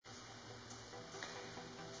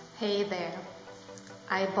Hey there,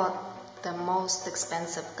 I bought the most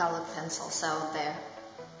expensive colored pencils out there.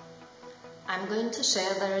 I'm going to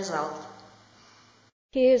share the result.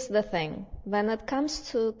 Here's the thing, when it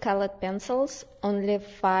comes to colored pencils, only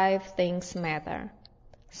 5 things matter: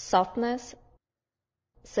 softness,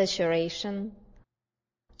 saturation,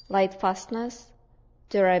 light fastness,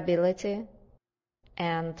 durability,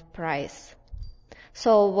 and price.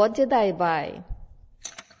 So what did I buy?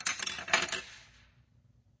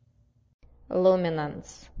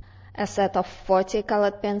 Luminance. A set of 40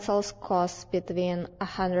 colored pencils costs between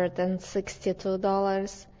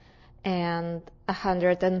 $162 and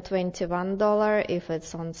 $121 if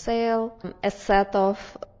it's on sale. A set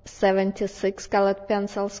of 76 colored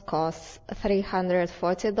pencils costs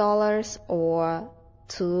 $340 or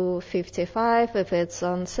 $255 if it's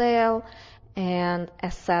on sale, and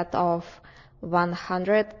a set of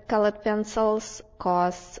 100 colored pencils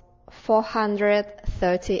costs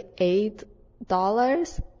 $438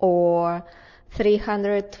 or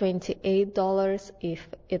 $328 if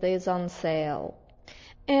it is on sale.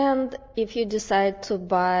 And if you decide to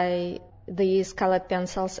buy these colored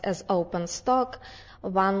pencils as open stock,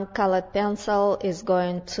 one colored pencil is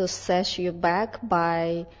going to set you back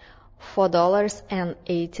by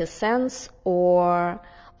 $4.80 or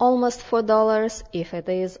almost $4 if it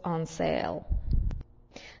is on sale.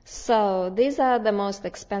 So these are the most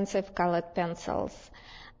expensive colored pencils,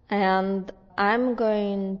 and I'm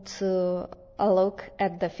going to look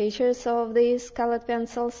at the features of these colored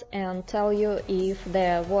pencils and tell you if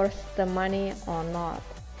they're worth the money or not.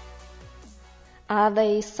 Are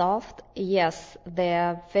they soft? Yes, they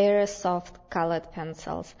are very soft colored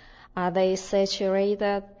pencils. Are they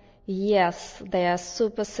saturated? Yes, they are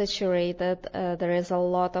super saturated. There is a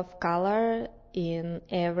lot of color in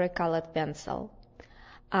every colored pencil.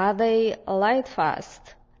 Are they light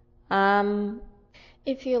fast?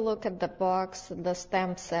 If you look at the box, the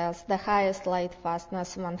stamp says the highest light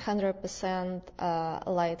fastness, 100%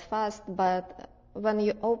 light fast, but when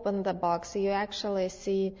you open the box, you actually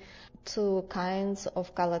see 2 kinds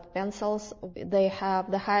of colored pencils. They have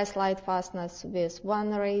the highest light fastness with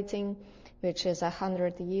 1 rating, which is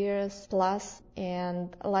 100 years plus,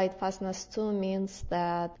 and light fastness 2 means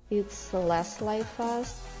that it's less light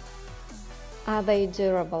fast. Are they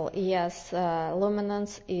durable? Yes,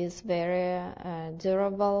 luminance is very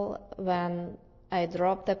durable. When I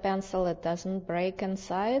drop the pencil, it doesn't break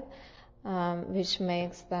inside, which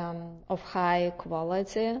makes them of high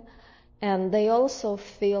quality. And they also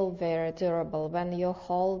feel very durable. When you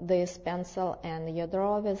hold this pencil and you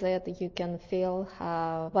draw with it, you can feel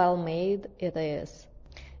how well made it is.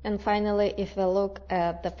 And finally, if we look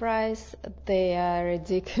at the price, they are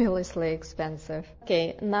ridiculously expensive.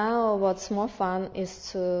 Okay, now what's more fun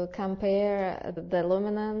is to compare the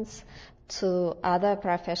luminance to other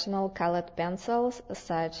professional colored pencils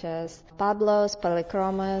such as Pablo's,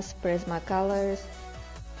 Polychroma's, Prismacolors.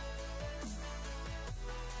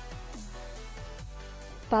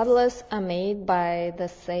 Pablo's are made by the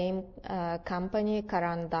same company,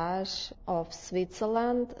 Caran d'Ache of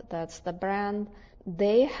Switzerland, that's the brand.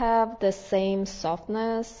 They have the same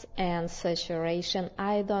softness and saturation.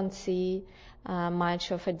 I don't see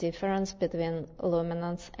much of a difference between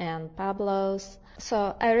luminance and Pablo's.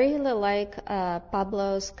 So I really like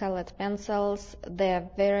Pablo's colored pencils. They're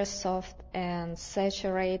very soft and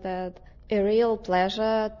saturated. A real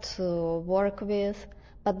pleasure to work with,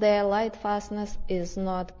 but their light fastness is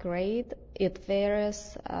not great. It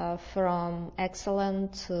varies from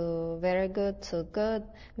excellent to very good to good,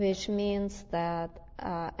 which means that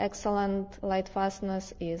excellent light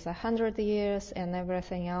fastness is 100 years and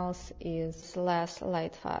everything else is less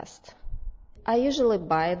light fast. I usually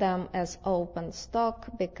buy them as open stock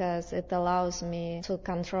because it allows me to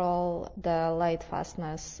control the light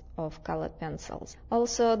fastness of colored pencils.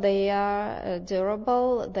 Also, they are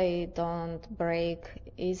durable, they don't break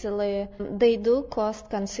easily. They do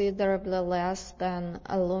cost considerably less than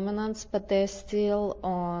luminance, but they're still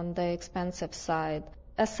on the expensive side.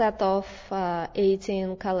 A set of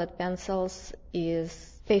 18 colored pencils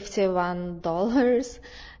is $51.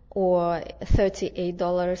 Or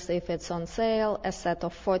 $38 if it's on sale. A set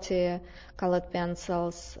of 40 colored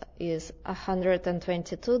pencils is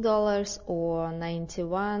 $122 or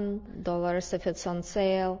 $91 if it's on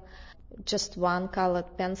sale. Just one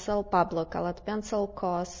colored pencil, Pablo colored pencil,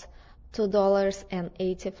 costs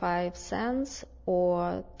 $2.85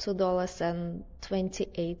 or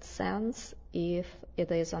 $2.28 if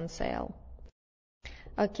it is on sale.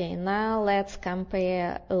 Okay, now let's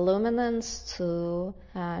compare luminance to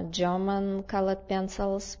German colored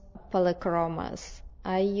pencils, Polychromas.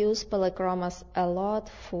 I use polychromas a lot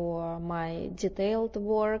for my detailed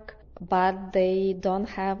work, but they don't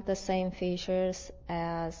have the same features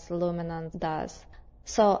as luminance does.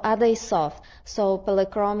 So are they soft? So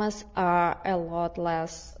polychromas are a lot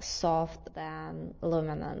less soft than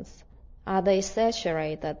luminance. Are they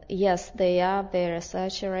saturated? Yes, they are very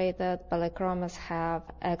saturated. Polychromas have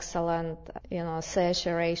excellent,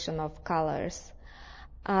 saturation of colors.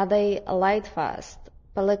 Are they light fast?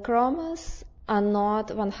 Polychromas are not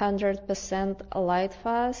 100% light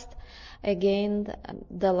fast. Again,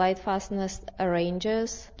 the light fastness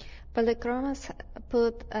ranges. Polychromas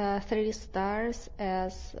put 3 stars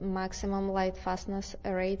as maximum light fastness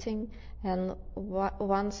rating and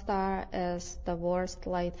 1 star as the worst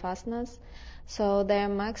light fastness. So their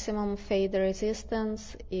maximum fade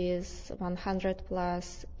resistance is 100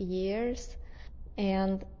 plus years.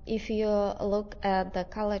 And if you look at the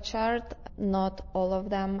color chart, not all of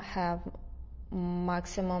them have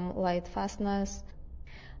maximum light fastness.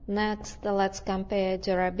 Next, let's compare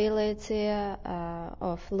durability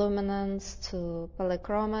of luminance to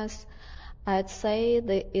polychromas. I'd say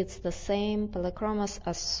that it's the same. Polychromas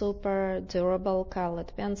are super durable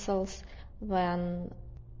colored pencils when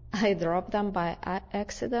I drop them by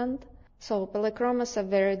accident. So polychromas are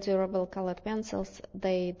very durable colored pencils.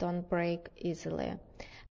 They don't break easily.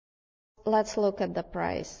 Let's look at the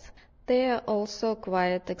price. They are also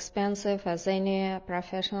quite expensive as any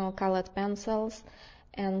professional colored pencils.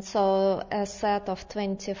 And so a set of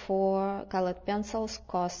 24 colored pencils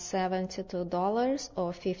costs $72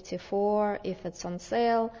 or $54 if it's on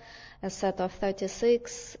sale. A set of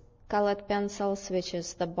 36 colored pencils, which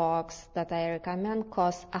is the box that I recommend,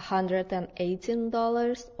 costs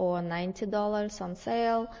 $118 or $90 on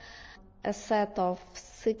sale. A set of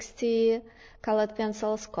 60 colored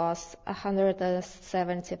pencils costs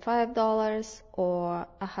 $175 or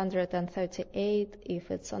 $138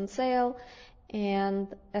 if it's on sale. And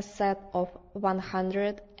a set of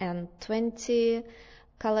 120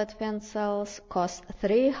 colored pencils cost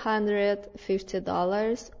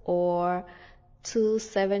 $350 or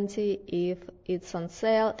 $270 if it's on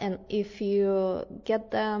sale. And if you get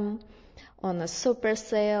them on a super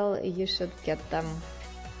sale, you should get them.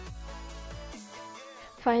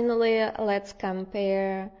 Finally, let's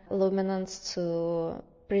compare luminance to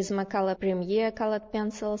Prismacolor Premier colored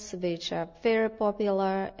pencils, which are very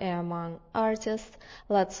popular among artists.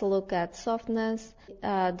 Let's look at softness.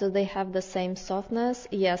 Do they have the same softness?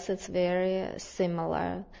 Yes, it's very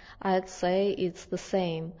similar. I'd say it's the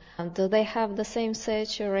same. Do they have the same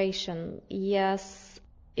saturation? Yes,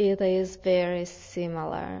 it is very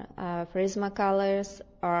similar. Prismacolors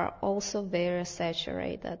are also very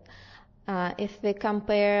saturated. If we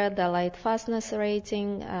compare the light fastness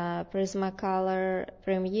rating, Prismacolor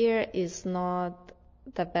Premier is not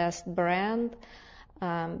the best brand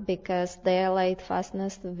because their light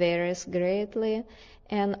fastness varies greatly,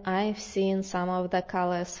 and I've seen some of the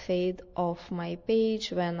colors fade off my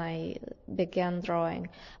page when I began drawing.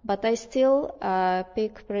 But I still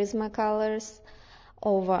pick Prismacolors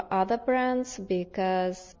over other brands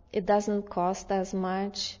because it doesn't cost as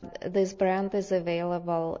much. This brand is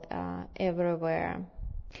available everywhere.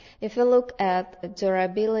 If you look at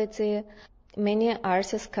durability, many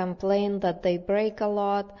artists complain that they break a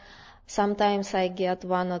lot. Sometimes I get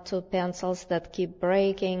 1 or 2 pencils that keep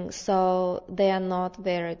breaking, so they are not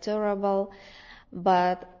very durable.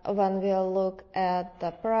 But when we look at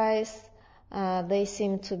the price, they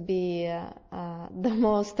seem to be the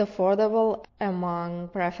most affordable among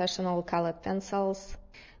professional colored pencils,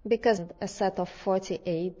 because a set of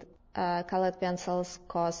 48 colored pencils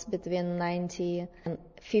costs between $90 and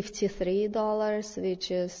 $53, which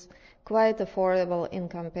is quite affordable in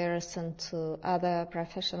comparison to other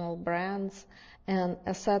professional brands. And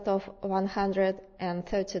a set of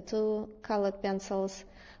 132 colored pencils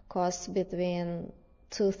costs between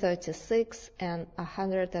 $236 and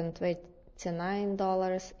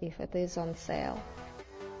 $129 if it is on sale.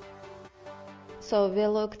 So we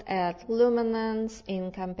looked at luminance in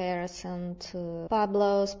comparison to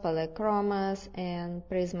Pablo's, polychromas, and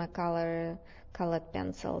Prismacolor colored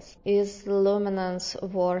pencils. Is luminance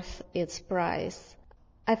worth its price?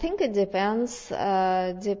 I think it depends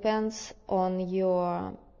on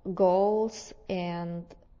your goals and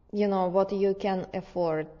what you can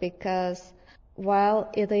afford, because while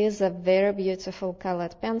it is a very beautiful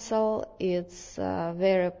colored pencil, it's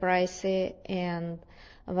very pricey, and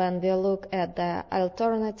when we look at the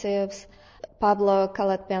alternatives, Pablo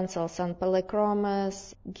colored pencils and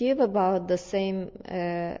polychromas give about the same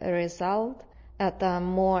result at a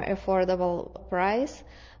more affordable price.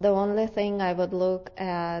 The only thing I would look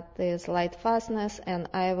at is light fastness, and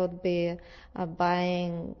I would be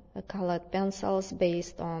buying colored pencils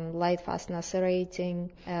based on light fastness rating,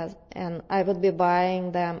 and I would be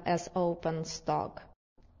buying them as open stock.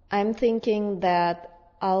 I'm thinking that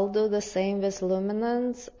I'll do the same with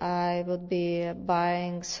luminance. I would be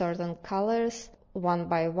buying certain colors one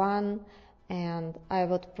by one, and I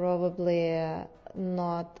would probably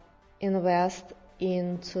not invest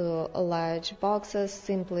into large boxes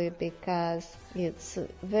simply because it's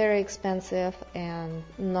very expensive and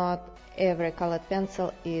not every colored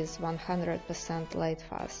pencil is 100% light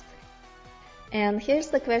fast. And here's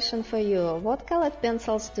the question for you. What colored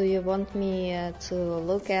pencils do you want me to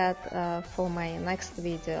look at for my next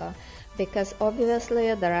video? Because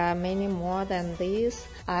obviously there are many more than these.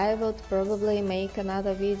 I would probably make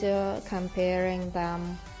another video comparing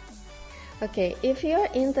them. Okay, if you're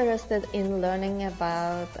interested in learning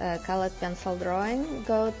about colored pencil drawing,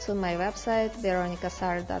 go to my website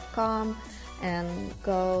veronicasar.com and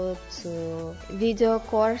go to video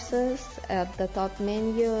courses at the top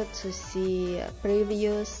menu to see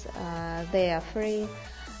previews. They are free,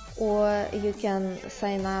 or you can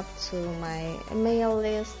sign up to my mail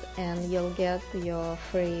list and you'll get your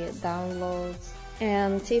free downloads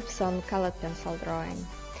and tips on colored pencil drawing.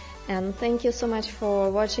 And thank you so much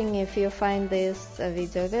for watching. If you find this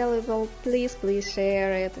video valuable, please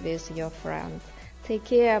share it with your friends. Take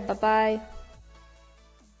care. Bye-bye.